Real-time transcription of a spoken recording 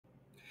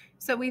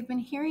So we've been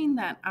hearing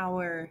that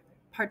our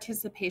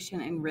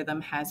participation in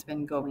Rhythm has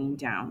been going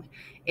down.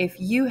 If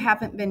you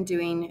haven't been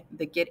doing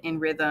the Get in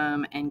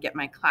Rhythm and Get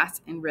My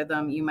Class in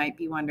Rhythm, you might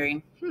be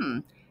wondering,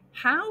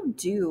 how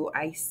do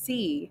I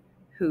see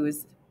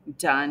who's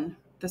done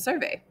the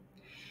survey?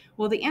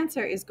 Well, the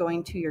answer is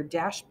going to your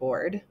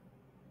dashboard.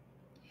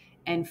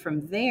 And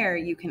from there,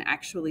 you can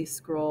actually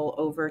scroll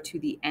over to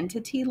the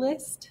entity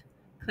list,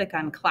 click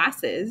on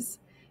classes.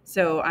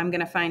 So I'm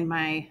going to find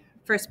my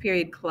first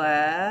period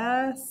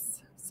class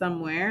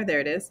somewhere. There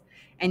it is.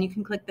 And you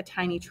can click the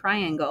tiny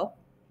triangle.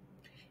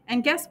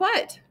 And guess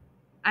what?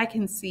 I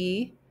can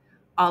see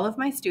all of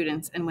my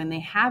students. And when they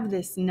have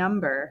this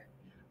number,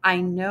 I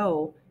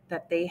know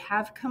that they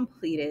have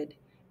completed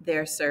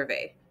their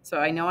survey. So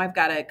I know I've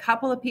got a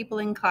couple of people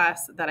in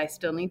class that I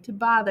still need to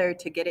bother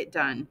to get it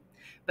done.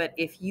 But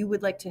if you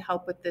would like to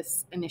help with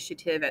this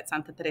initiative at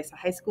Santa Teresa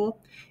High School,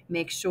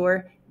 make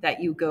sure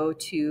that you go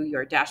to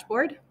your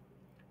dashboard,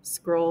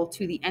 scroll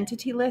to the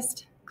entity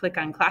list, click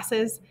on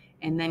classes,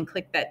 and then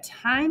click that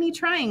tiny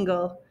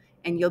triangle,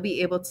 and you'll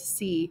be able to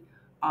see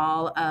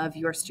all of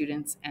your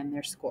students and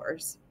their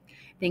scores.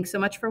 Thanks so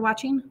much for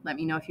watching. Let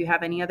me know if you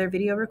have any other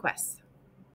video requests.